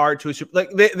think they are to a Super.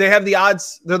 Like they have the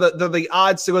odds. They're the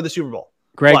odds to go to the Super Bowl.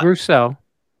 Greg Rousseau.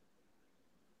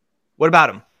 What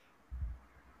about him?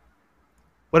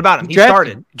 He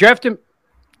started. Draft him.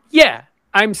 Yeah,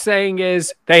 I'm saying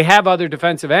is they have other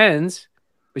defensive ends,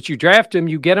 but you draft him,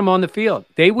 you get him on the field.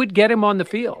 They would get him on the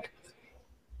field.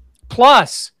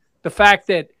 Plus the fact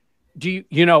that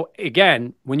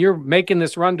again, when you're making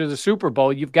this run to the Super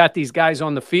Bowl, you've got these guys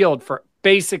on the field for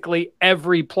basically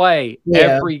every play,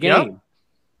 every game. Yep.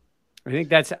 I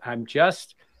think I'm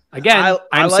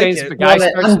saying if the guy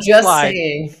starts to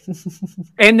slide.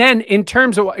 And then in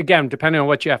terms of, again, depending on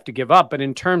what you have to give up, but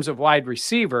in terms of wide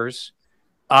receivers,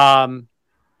 there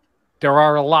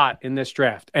are a lot in this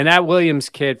draft. And that Williams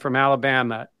kid from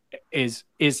Alabama is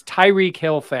Tyreek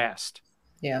Hill fast.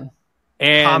 Yeah.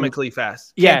 And comically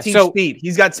fast. Can't teach speed.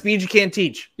 He's got speed you can't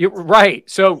teach. You're right.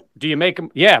 So do you make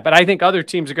him? Yeah, but I think other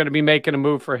teams are going to be making a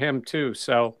move for him too.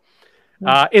 So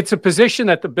it's a position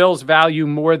that the Bills value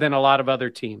more than a lot of other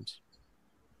teams.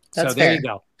 That's so there fair. you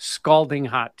go. Scalding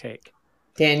hot take.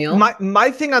 Daniel?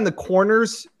 My thing on the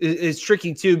corners is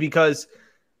tricky too, because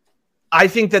I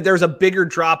think that there's a bigger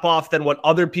drop off than what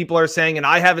other people are saying. And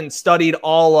I haven't studied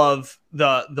all of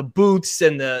the Boots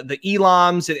and the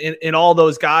Elams and all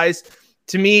those guys.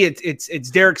 to me,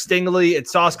 it's Derek Stingley,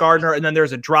 it's Sauce Gardner, and then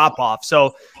there's a drop off.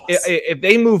 So if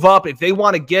they move up, if they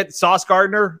want to get Sauce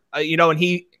Gardner, and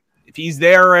if he's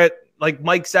there at, like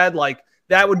Mike said, like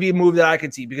that would be a move that I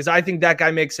could see, because I think that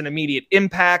guy makes an immediate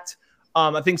impact.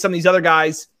 I think some of these other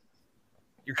guys,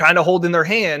 you're kind of holding their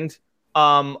hand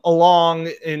along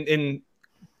in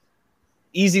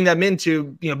easing them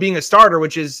into, being a starter,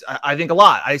 which is, I think, a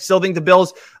lot. I still think the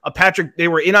Bills, they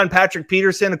were in on Patrick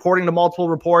Peterson, according to multiple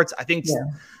reports. I think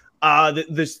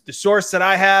the source that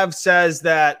I have says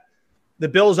that the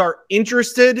Bills are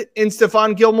interested in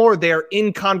Stephon Gilmore. They are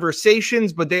in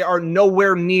conversations, but they are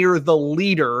nowhere near the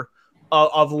leader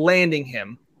of landing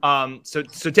him. So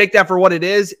take that for what it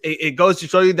is. It goes to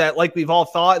show you that, like we've all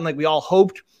thought and like we all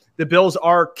hoped, the Bills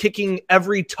are kicking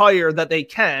every tire that they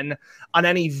can on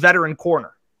any veteran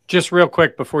corner. Just real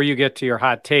quick before you get to your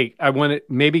hot take,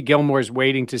 maybe Gilmore's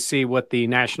waiting to see what the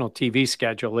national TV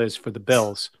schedule is for the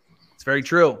Bills. It's very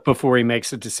true. Before he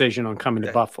makes a decision on coming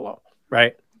to Buffalo,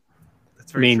 right?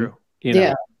 That's very true.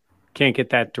 Can't get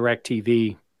that direct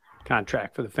TV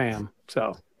contract for the fam.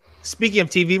 So speaking of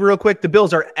TV, real quick, the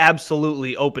Bills are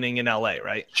absolutely opening in LA,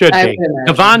 right? Should be.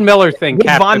 The Von Miller thing.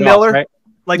 Von Miller, off, right?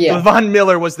 The Von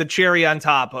Miller was the cherry on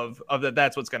top of that.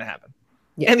 That's what's going to happen.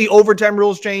 Yeah. And the overtime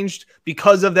rules changed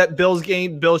because of that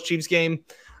Bills-Chiefs game.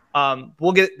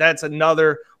 That's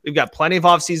another. We've got plenty of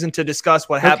offseason to discuss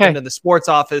what happened in the sports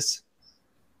office.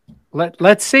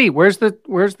 Let's see. Where's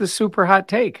the super hot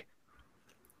take?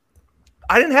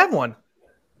 I didn't have one.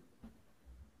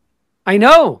 I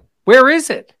know. Where is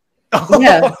it?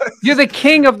 Yeah. You're the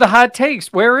king of the hot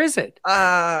takes. Where is it?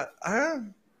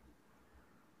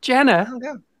 Jenna.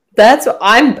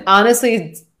 I'm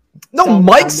honestly. No,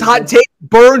 Mike's hot take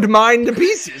burned mine to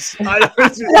pieces. I'm not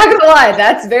gonna lie,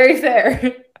 that's very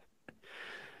fair.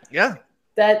 Yeah.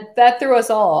 That threw us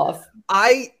all off.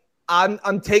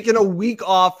 I'm taking a week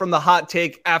off from the hot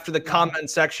take after the comment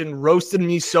section roasted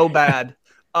me so bad.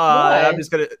 I'm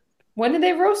just gonna. When did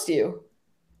they roast you?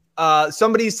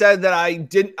 Somebody said that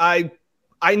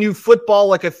I knew football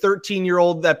like a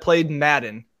 13-year-old that played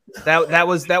Madden. That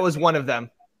was one of them.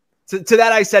 To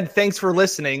that I said, thanks for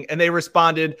listening. And they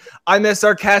responded, I'm as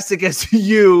sarcastic as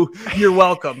you. You're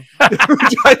welcome.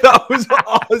 Which I thought was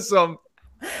awesome.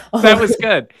 That was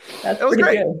good. That was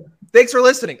great. Good. Thanks for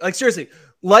listening. Like, seriously,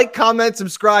 comment,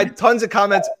 subscribe, tons of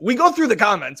comments. We go through the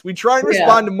comments. We try and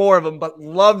respond to more of them, but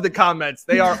love the comments.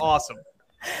 They are awesome.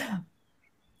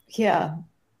 Yeah.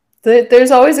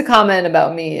 There's always a comment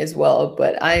about me as well,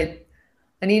 but I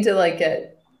need to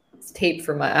get tape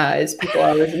for my eyes. People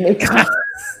always make comments.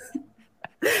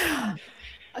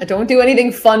 I don't do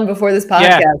anything fun before this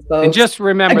podcast, folks. And just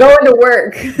remember, I go into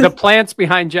work. The plants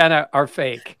behind Jenna are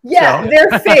fake. Yeah,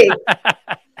 they're fake.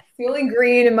 Feeling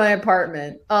green in my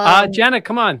apartment. Jenna,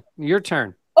 come on, your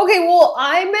turn. Okay, well,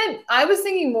 I was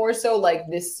thinking more so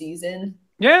this season.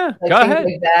 Yeah, go ahead.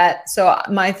 Like that. So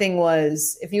my thing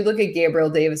was, if you look at Gabriel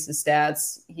Davis's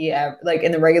stats, he had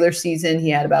in the regular season, he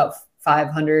had about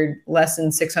 500, less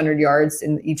than 600 yards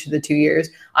in each of the 2 years.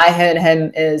 I had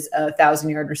him as a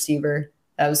 1,000-yard receiver.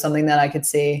 That was something that I could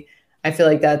see. I feel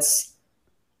like that's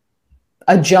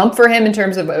a jump for him in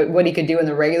terms of what he could do in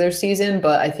the regular season,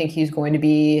 but I think he's going to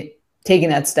be taking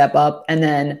that step up. And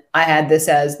then I had this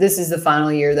is the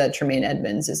final year that Tremaine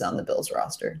Edmonds is on the Bills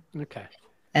roster. Okay.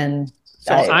 And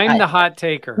so I'm the hot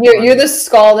taker. You're the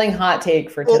scalding hot take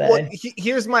for today. Well,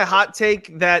 here's my hot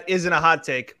take that isn't a hot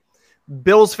take.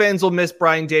 Bills fans will miss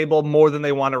Brian Daboll more than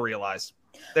they want to realize.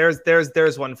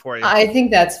 There's one for you. I think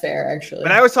that's fair, actually.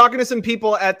 When I was talking to some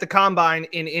people at the Combine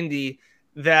in Indy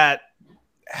that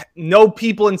know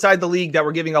people inside the league that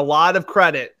were giving a lot of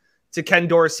credit to Ken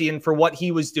Dorsey and for what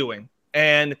he was doing.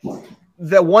 And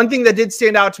the one thing that did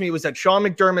stand out to me was that Sean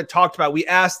McDermott talked about, we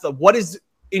asked what is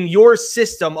in your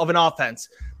system of an offense,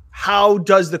 how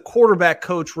does the quarterback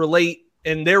coach relate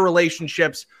in their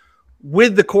relationships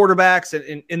with the quarterbacks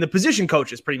and in the position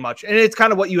coaches pretty much. And it's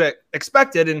kind of what you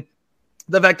expected. And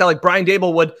the fact that Brian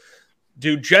Daboll would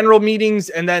do general meetings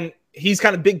and then he's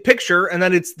kind of big picture. And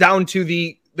then it's down to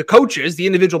the coaches, the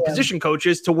individual position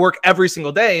coaches to work every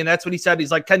single day. And that's what he said. He's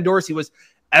like, Ken Dorsey was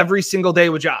every single day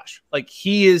with Josh.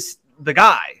 He is the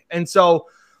guy. And so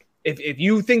if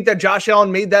you think that Josh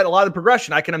Allen made that a lot of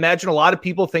progression, I can imagine a lot of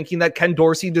people thinking that Ken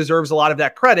Dorsey deserves a lot of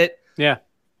that credit. Yeah.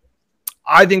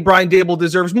 I think Brian Daboll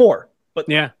deserves more. But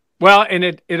yeah. Well,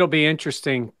 and it'll be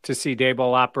interesting to see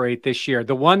Daboll operate this year.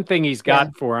 The one thing he's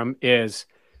got for him is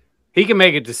he can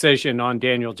make a decision on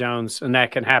Daniel Jones, and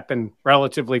that can happen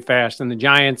relatively fast. And the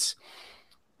Giants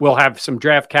will have some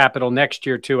draft capital next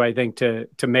year too, I think, to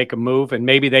make a move. And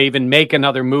maybe they even make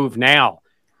another move now,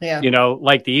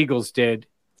 like the Eagles did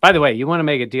By the way, you want to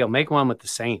make a deal, make one with the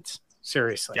Saints.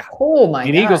 Seriously. Yeah. Oh my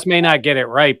God. The Eagles may not get it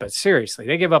right, but seriously,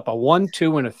 they give up a 1,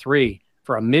 2, and a 3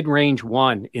 for a mid-range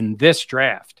 1 in this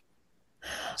draft.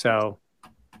 So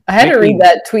I had to read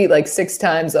that tweet like 6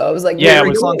 times though. I was like, yeah, it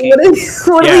was clunky.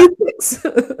 What are these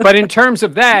things? But in terms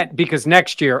of that, because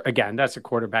next year, again, that's a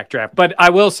quarterback draft. But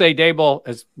I will say Dable,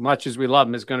 as much as we love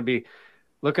him, is going to be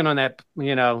looking on that,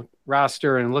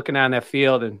 roster and looking on that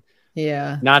field and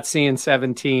not seeing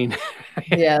 17.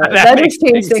 Yeah, that just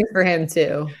changed things for him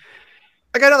too.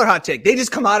 I got another hot take. They just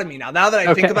come out of me now. Now that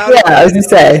I think about it. Yeah, I was going to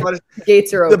say,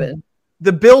 gates are open.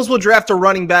 The Bills will draft a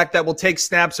running back that will take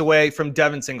snaps away from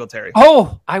Devin Singletary.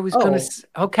 Oh, I was going to say,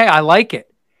 okay, I like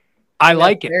it. I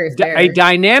like it. A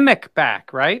dynamic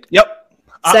back, right? Yep.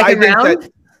 Second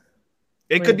round?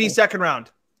 It could be second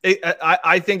round.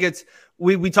 I think it's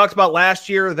we talked about last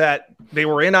year that they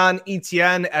were in on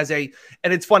ETN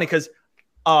and it's funny because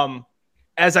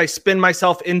as I spin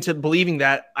myself into believing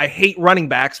that, I hate running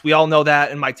backs. We all know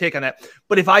that and my take on that.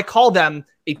 But if I call them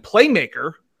a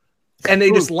playmaker and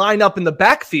they just line up in the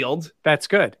backfield, that's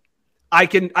good. I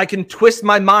can twist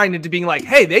my mind into being like,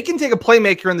 hey, they can take a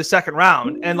playmaker in the second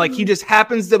round. And like, he just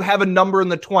happens to have a number in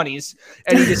the 20s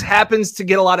and he just happens to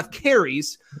get a lot of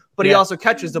carries, but he also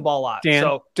catches the ball a lot. Dan,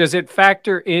 so does it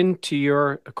factor into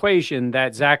your equation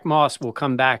that Zach Moss will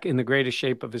come back in the greatest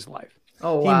shape of his life?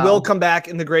 Oh, wow. He will come back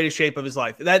in the greatest shape of his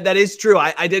life. That is true.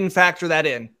 I didn't factor that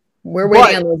in. We're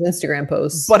waiting on those Instagram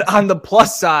posts. But on the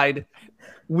plus side,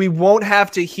 we won't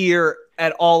have to hear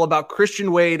at all about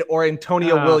Christian Wade or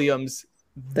Antonio Williams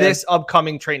this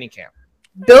upcoming training camp.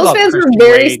 Bills fans were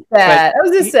very sad. I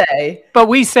was going to say. But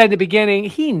we said at the beginning,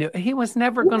 he knew he was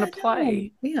never going to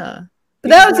play. Yeah. But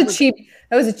that was a cheap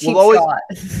shot.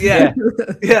 Yeah.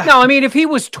 Yeah. No, I mean, if he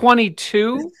was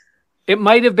 22, it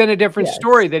might have been a different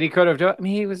story that he could have done. I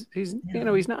mean, he's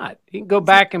not. He can go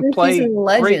back and play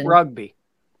great rugby.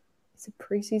 He's a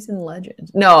preseason legend.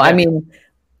 No, yeah.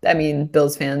 I mean,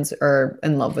 Bills fans are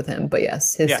in love with him, but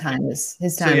yes, his time is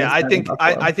his time. So,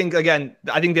 I think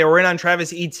they were in on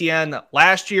Travis Etienne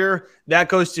last year. That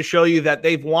goes to show you that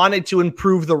they've wanted to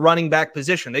improve the running back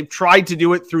position. They've tried to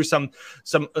do it through some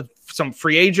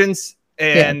free agents,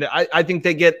 and I think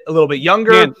they get a little bit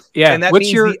younger. Yeah. And that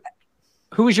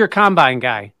who was your combine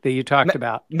guy that you talked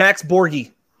about? Max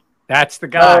Borghi. That's the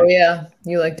guy. Oh yeah,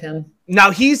 you liked him. Now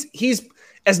he's.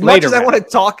 As much as I want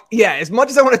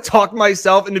to talk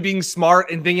myself into being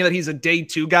smart and thinking that he's a day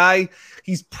 2 guy,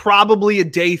 he's probably a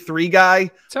day 3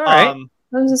 guy. It's all right.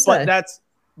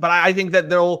 But I think that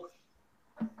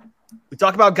we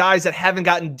talk about guys that haven't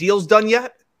gotten deals done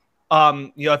yet.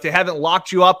 If they haven't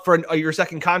locked you up for your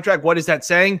second contract, what is that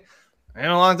saying? I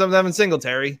don't know, long time Devin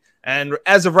Singletary. And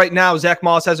as of right now, Zach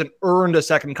Moss hasn't earned a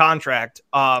second contract.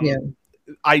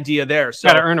 Idea there. So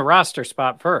got to earn a roster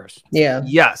spot first. Yeah.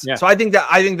 Yes. Yeah. So I think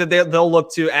that they'll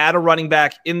look to add a running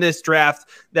back in this draft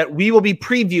that we will be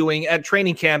previewing at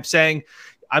training camp, saying,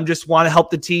 "I'm just want to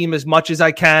help the team as much as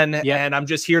I can, and I'm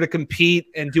just here to compete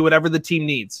and do whatever the team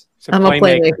needs." I'm a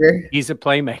playmaker. He's a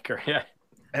playmaker. Yeah.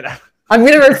 And I'm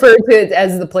going to refer to it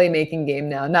as the playmaking game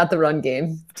now, not the run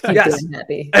game. Yes.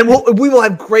 Happy. And we will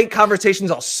have great conversations.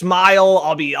 I'll smile.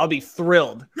 I'll be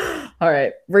thrilled. All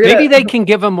right. Maybe they can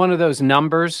give him one of those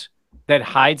numbers that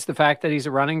hides the fact that he's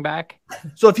a running back.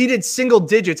 So if he did single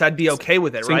digits, I'd be okay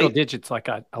with it, single right? digits, like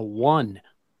a 1.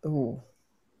 Ooh.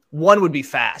 1 would be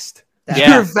fast.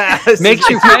 Yeah. Fast. Makes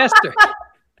you faster.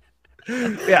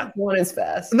 Yeah. 1 is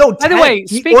fast. No, 10. By the way,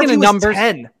 speaking of numbers.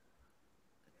 10.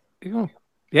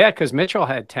 Yeah, because Mitchell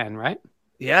had 10, right?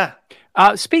 Yeah.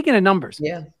 Speaking of numbers.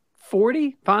 Yeah.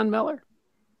 40, Von Miller?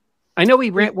 I know he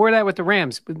wore that with the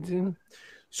Rams. But...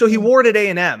 So he wore it at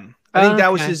A&M. I think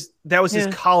that was his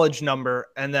college number,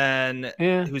 and then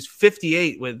he was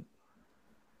 58 with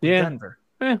Denver.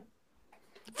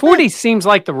 40 seems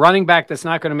like the running back that's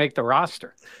not going to make the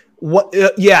roster. What?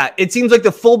 It seems like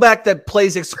the fullback that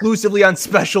plays exclusively on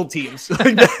special teams.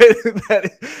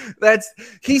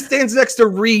 He stands next to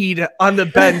Reed on the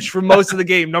bench for most of the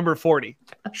game. Number 40.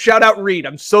 Shout out Reed.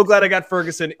 I'm so glad I got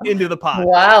Ferguson into the pod.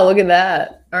 Wow, look at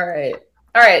that. All right.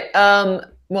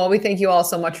 Well, we thank you all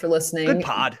so much for listening.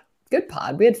 Good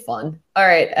pod. We had fun. All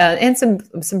right. And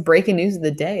some breaking news of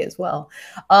the day as well.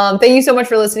 Thank you so much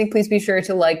for listening. Please be sure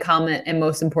to like, comment, and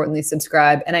most importantly,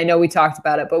 subscribe. And I know we talked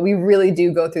about it, but we really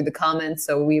do go through the comments.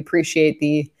 So we appreciate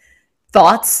the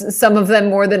thoughts, some of them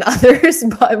more than others,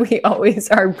 but we always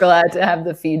are glad to have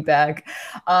the feedback.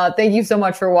 Thank you so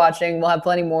much for watching. We'll have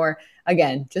plenty more.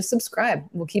 Again, just subscribe.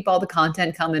 We'll keep all the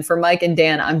content coming. For Mike and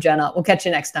Dan, I'm Jenna. We'll catch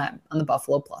you next time on the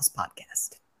Buffalo Plus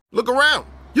podcast. Look around.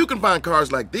 You can find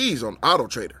cars like these on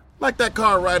AutoTrader, like that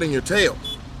car riding your tail.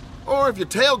 Or if you're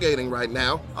tailgating right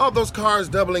now, all those cars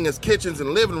doubling as kitchens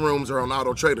and living rooms are on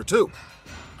AutoTrader too.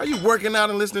 Are you working out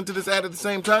and listening to this ad at the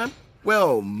same time?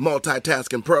 Well,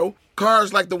 multitasking pro,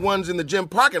 cars like the ones in the gym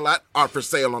parking lot are for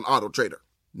sale on AutoTrader.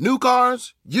 New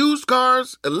cars, used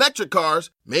cars, electric cars,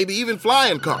 maybe even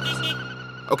flying cars.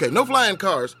 Okay, no flying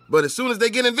cars, but as soon as they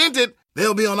get invented,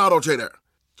 they'll be on AutoTrader.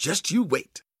 Just you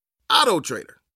wait. AutoTrader.